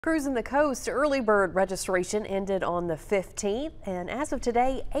Cruisin the Coast early bird registration ended on the 15th, and as of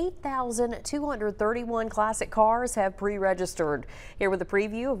today, 8,231 classic cars have pre-registered. Here with a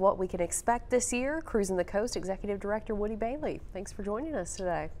preview of what we can expect this year, Cruisin the Coast Executive Director Woody Bailey. Thanks for joining us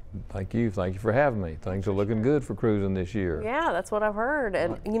today. Thank you for having me. Things are looking good for Cruisin this year. Yeah, that's what I've heard.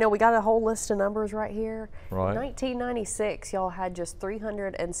 And you know, we got a whole list of numbers right here. Right. In 1996, y'all had just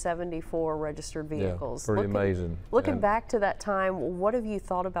 374 registered vehicles. Yeah, pretty amazing. Looking back to that time, what have you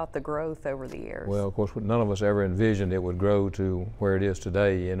thought about the growth over the years? Well, of course, none of us ever envisioned it would grow to where it is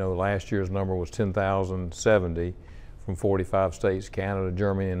today. You know, last year's number was 10,070 from 45 states, Canada,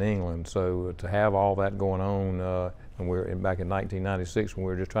 Germany, and England. So to have all that going on, and we're back in 1996 when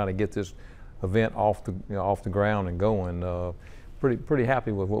we were just trying to get this event off the ground and going. Pretty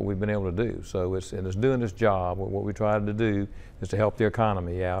happy with what we've been able to do. So it's doing its job. What we tried to do is to help the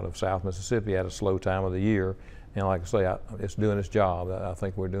economy out of South Mississippi at a slow time of the year. And like I say, it's doing its job. I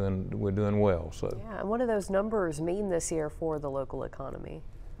think we're doing well. So yeah, and what do those numbers mean this year for the local economy?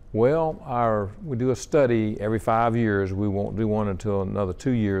 Well, we do a study every 5 years. We won't do one until another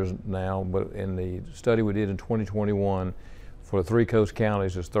 2 years now, but in the study we did in 2021 for the 3 coast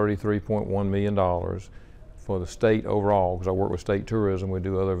counties is $33.1 million. For the state overall, because I work with state tourism, we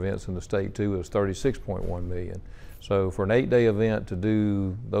do other events in the state too, is $36.1 million. So for an 8-day event to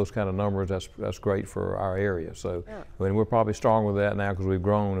do those kind of numbers, that's great for our area. So yeah. I mean, we're probably strong with that now because we've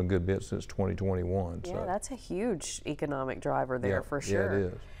grown a good bit since 2021. Yeah, so that's a huge economic driver there for sure. Yeah,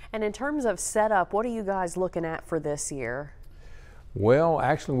 it is. And in terms of setup, what are you guys looking at for this year? Well,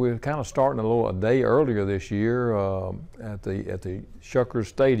 actually, we're kind of starting a day earlier this year at the Shuckers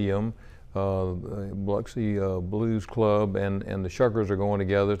Stadium. Biloxi Blues Club and the Shuckers are going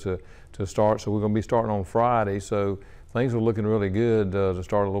together to start. So we're going to be starting on Friday. So things are looking really good to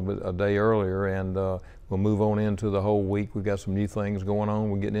start a day earlier, and we'll move on into the whole week. We've got some new things going on.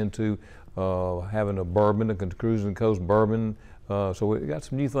 We're getting into having a bourbon, a Cruisin the Coast bourbon. So we've got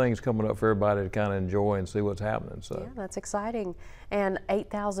some new things coming up for everybody to kind of enjoy and see what's happening. So yeah, that's exciting. And a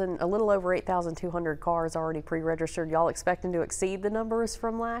little over 8,200 cars already pre-registered. Y'all expecting to exceed the numbers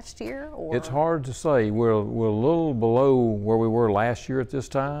from last year? Or? It's hard to say. We're a little below where we were last year at this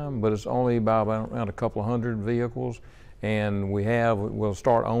time, but it's only about around a couple of hundred vehicles. And we'll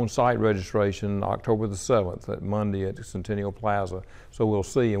start on-site registration October the 7th, that Monday at Centennial Plaza. So we'll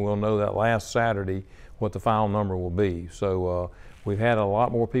see, and we'll know that last Saturday what the final number will be. So we've had a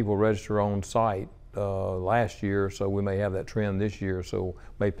lot more people register on site last year, so we may have that trend this year, so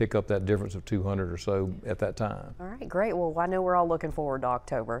may pick up that difference of 200 or so at that time. All right, great. Well, I know we're all looking forward to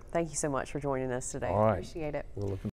October. Thank you so much for joining us today. All right. Appreciate it. We're looking